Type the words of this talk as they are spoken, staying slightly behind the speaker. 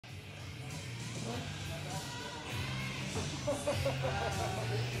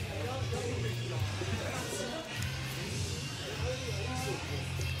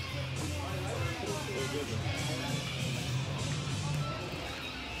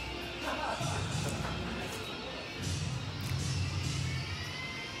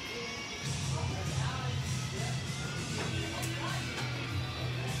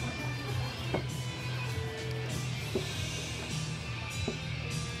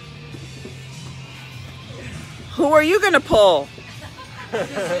Who are you gonna pull?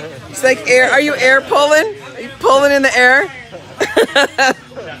 It's like air. Are you air pulling? Are you pulling in the air?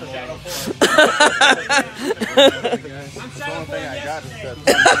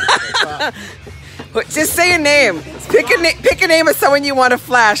 Just say a name. Pick a name of someone you want to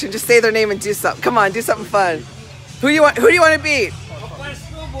flash, and just say their name and do something. Come on, do something fun. Who do you want to beat? I'll play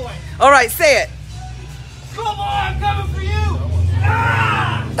Schoolboy. All right, say it. Schoolboy, I'm coming for you.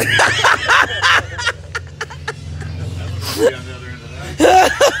 Ah!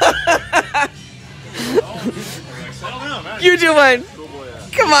 You do one.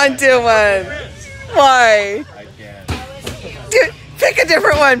 Come on, do one. Why? I can't. Pick a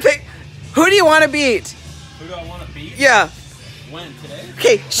different one. Who do you want to beat? Who do I want to beat? Yeah. When? Today?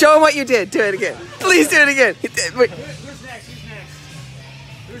 Okay, show him what you did. Do it again. Please do it again. Who's next?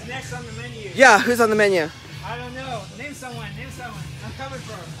 Who's next on the menu? Yeah, who's on the menu? I don't know. Name someone. I'm coming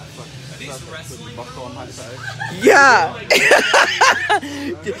for him. Are these wrestling girls? Yeah.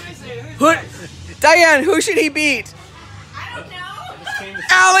 Diane, who should he beat? I don't know.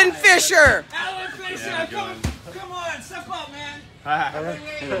 Alan Fisher. Alan Fisher, Yeah, come on, step up, man.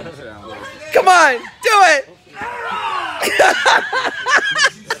 Come on, do it.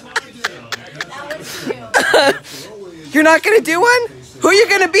 You're not going to do one? Who are you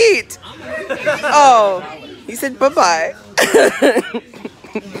going to beat? Oh, he said bye-bye.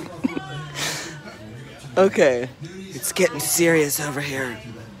 Okay, it's getting serious over here.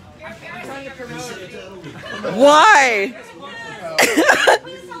 Why?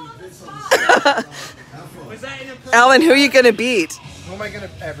 Alan, who are you going to beat? Who am I going to...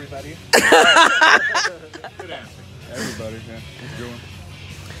 Everybody. Good answer. Everybody, yeah. That's a good one.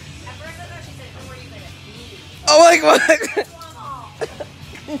 Oh, like what?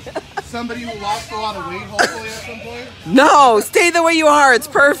 Somebody who lost a lot of weight, hopefully, at some point. No, stay the way you are. It's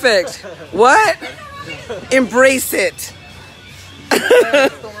perfect. What? Embrace it.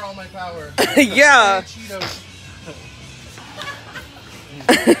 Restore all my power. Yeah. Cheetos.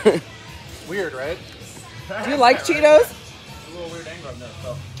 Weird, right? Do you like Cheetos? A little weird angle on that,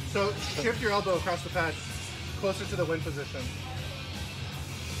 though. So shift your elbow across the pad, closer to the win position.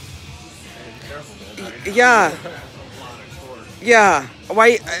 Yeah. Yeah.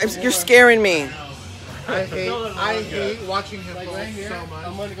 Why? You're scaring me. I hate watching him go so much.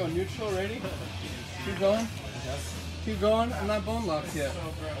 I'm going to go neutral. Ready? Keep going. Keep going. I'm not bone locked yet.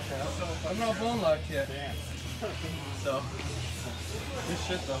 I'm not bone locked yet. So, good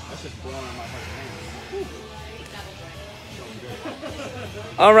shit though. That's just blowing on my heart.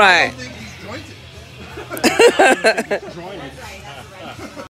 All right. I don't think he's jointed. Join it.